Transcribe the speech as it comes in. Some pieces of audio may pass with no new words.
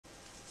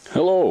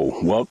Hello,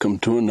 welcome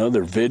to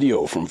another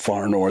video from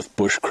Far North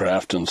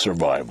Bushcraft and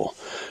Survival.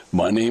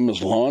 My name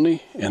is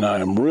Lonnie, and I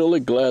am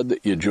really glad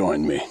that you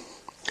joined me.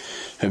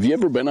 Have you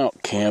ever been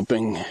out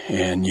camping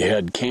and you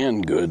had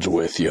canned goods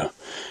with you,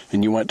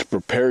 and you went to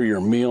prepare your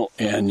meal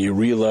and you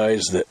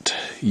realized that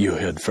you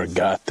had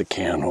forgot the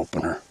can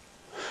opener?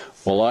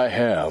 Well, I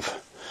have,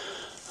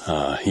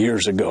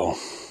 years ago.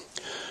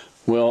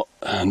 Well,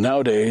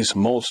 nowadays,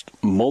 most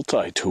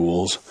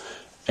multi-tools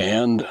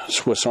and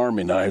Swiss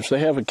Army knives, they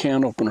have a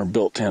can opener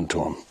built into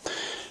them.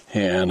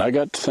 And I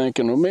got to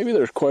thinking, well, maybe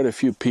there's quite a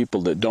few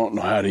people that don't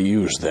know how to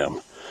use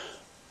them.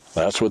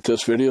 That's what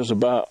this video is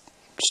about.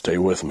 Stay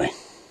with me.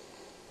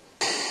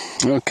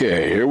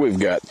 Okay, here we've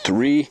got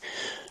three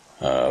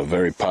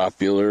very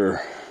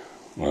popular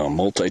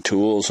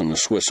multi-tools and the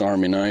Swiss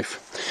Army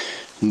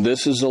knife.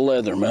 This is a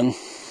Leatherman,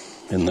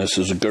 and this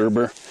is a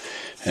Gerber,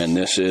 and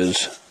this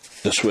is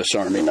the Swiss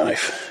Army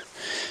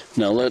knife.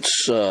 Now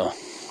let's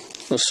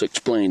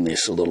explain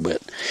this a little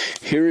bit.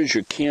 Here is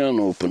your can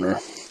opener,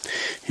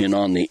 and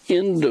on the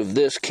end of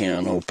this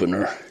can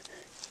opener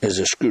is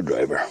a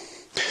screwdriver.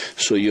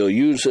 So you'll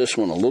use this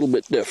one a little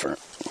bit different.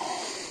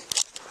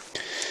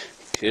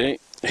 Okay,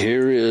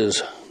 here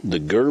is the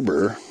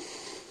Gerber,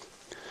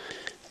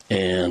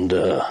 and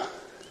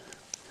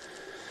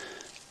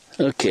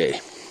okay,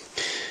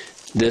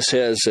 this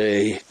has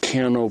a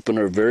can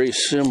opener very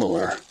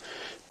similar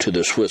to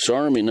the Swiss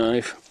Army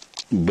knife,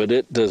 but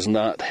it does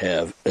not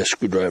have a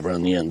screwdriver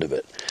on the end of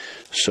it.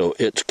 So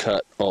it's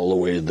cut all the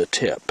way to the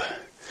tip.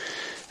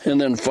 And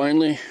then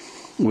finally,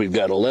 we've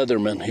got a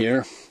Leatherman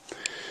here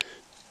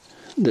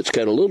that's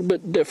got a little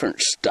bit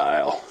different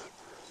style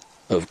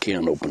of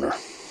can opener.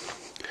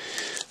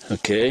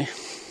 Okay.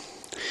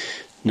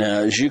 Now,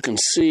 as you can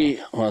see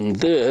on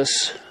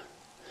this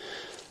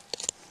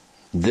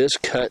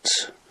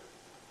cuts,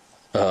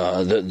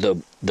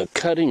 the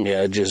cutting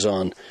edge is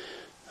on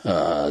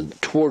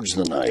towards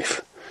the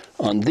knife.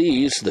 On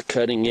these, the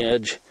cutting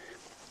edge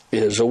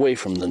is away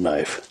from the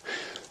knife.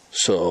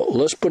 So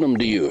let's put them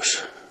to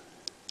use.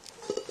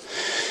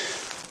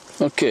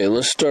 Okay,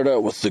 let's start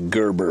out with the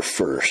Gerber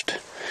first.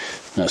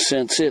 Now,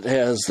 since it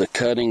has the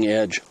cutting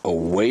edge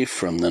away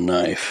from the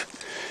knife,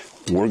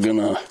 we're going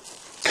to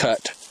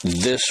cut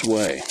this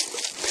way.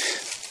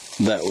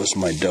 That was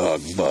my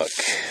dog, Buck.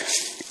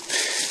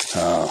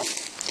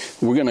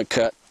 We're going to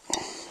cut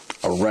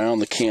around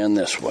the can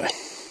this way.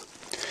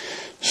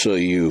 So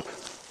you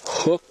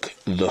hook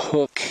the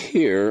hook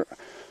here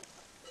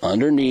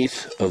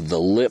underneath of the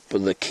lip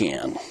of the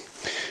can.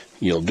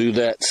 You'll do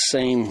that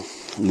same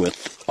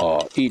with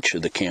each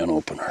of the can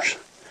openers.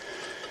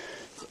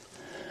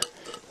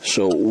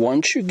 So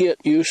once you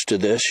get used to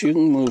this, you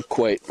can move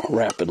quite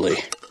rapidly.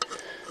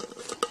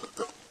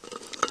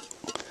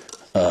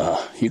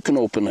 You can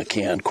open a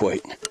can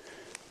quite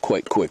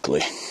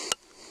quickly.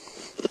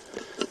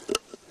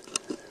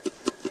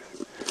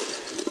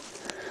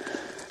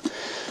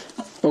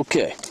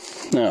 Okay,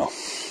 now,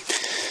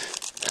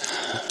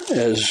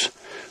 as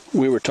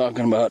we were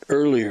talking about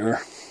earlier,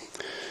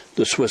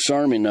 the Swiss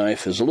Army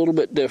knife is a little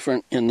bit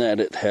different in that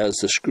it has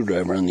the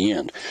screwdriver on the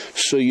end.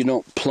 So you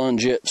don't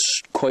plunge it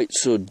quite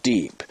so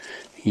deep.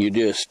 You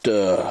just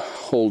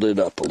hold it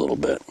up a little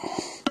bit.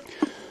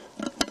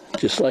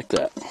 Just like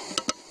that.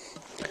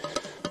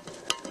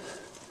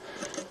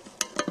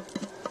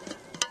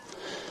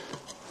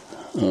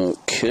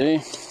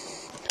 Okay.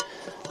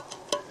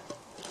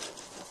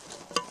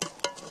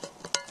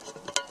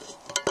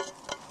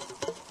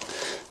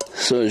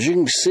 So as you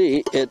can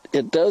see,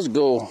 it does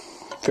go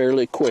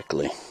fairly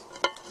quickly.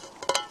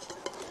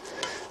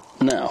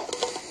 Now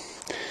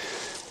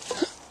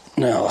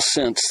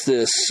since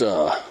this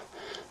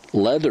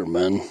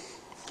Leatherman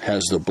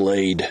has the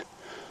blade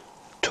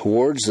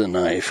towards the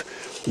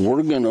knife,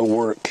 we're going to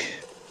work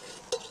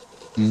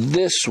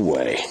this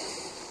way.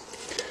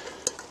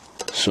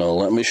 So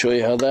let me show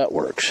you how that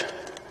works.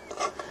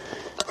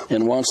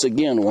 And once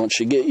again, once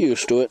you get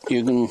used to it,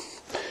 you can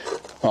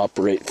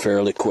operate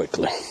fairly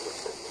quickly.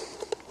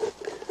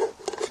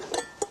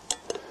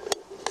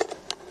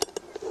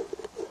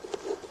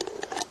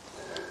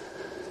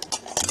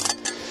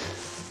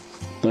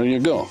 There you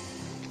go.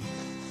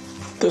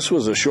 This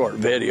was a short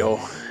video,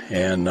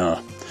 and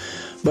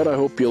but I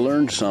hope you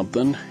learned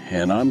something,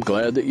 and I'm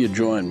glad that you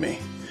joined me.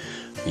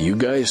 You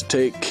guys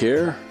take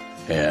care,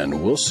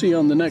 and we'll see you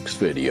on the next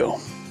video.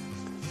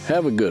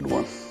 Have a good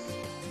one.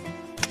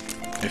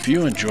 If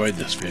you enjoyed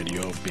this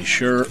video, be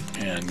sure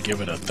and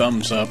give it a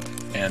thumbs up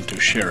and to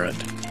share it,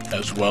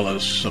 as well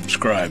as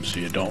subscribe so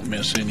you don't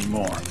miss any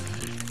more.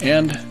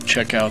 And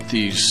check out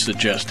these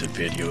suggested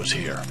videos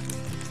here.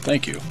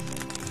 Thank you.